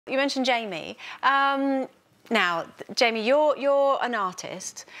You mentioned Jamie. Now, Jamie, you're an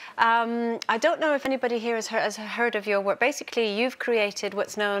artist. I don't know if anybody here has heard of your work. Basically, you've created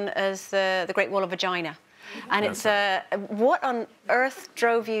what's known as the Great Wall of Vagina. And it's what on earth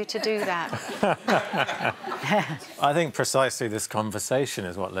drove you to do that? I think precisely this conversation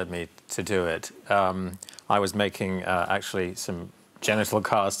is what led me to do it. I was making actually some genital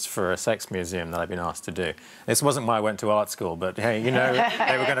casts for a sex museum that I'd been asked to do. This wasn't why I went to art school, but hey, you know,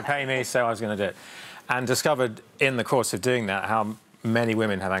 they were going to pay me, so I was going to do it. And discovered in the course of doing that how many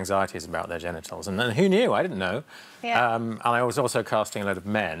women have anxieties about their genitals. And who knew? I didn't know. Yeah. And I was also casting a lot of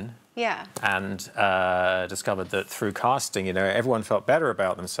men. Yeah. And discovered that through casting, you know, everyone felt better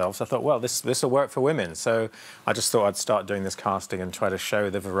about themselves. I thought, well, this will work for women. So I just thought I'd start doing this casting and try to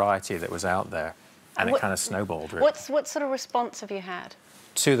show the variety that was out there. And it kind of snowballed, really. What sort of response have you had?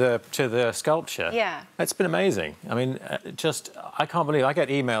 To the sculpture? Yeah. It's been amazing. I mean, I can't believe I get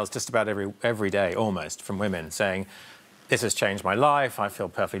emails just about every day, almost, from women saying, this has changed my life, I feel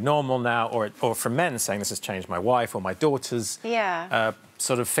perfectly normal now, or from men saying this has changed my wife or my daughter's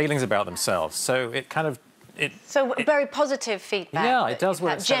sort of feelings about themselves. So it kind of... very positive feedback. Yeah, it does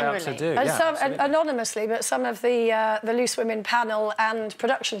what it's set out to do. And yeah, some, anonymously, but some of the Loose Women panel and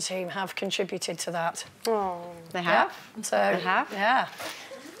production team have contributed to that. Oh, they have? Yeah. So, they have? Yeah.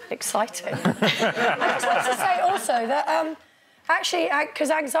 Exciting. I just want to say also that, actually, because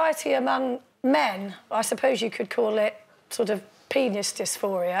anxiety among men, I suppose you could call it sort of penis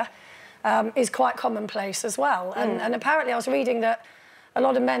dysphoria, is quite commonplace as well. And apparently I was reading that a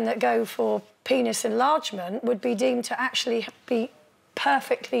lot of men that go for penis enlargement would be deemed to actually be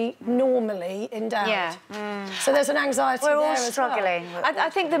perfectly normally endowed. Yeah. So there's an anxiety We're there all as struggling. well. I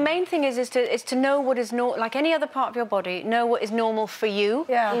think the main thing is to know what is like any other part of your body, know what is normal for you.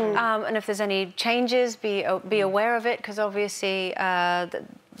 Yeah. And if there's any changes, be aware of it, because obviously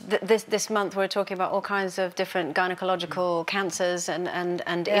this month we're talking about all kinds of different gynecological cancers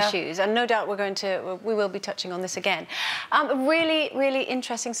and issues, and no doubt we will be touching on this again. A really, really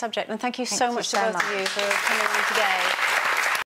interesting subject, and thank you so much to both of you for coming on today.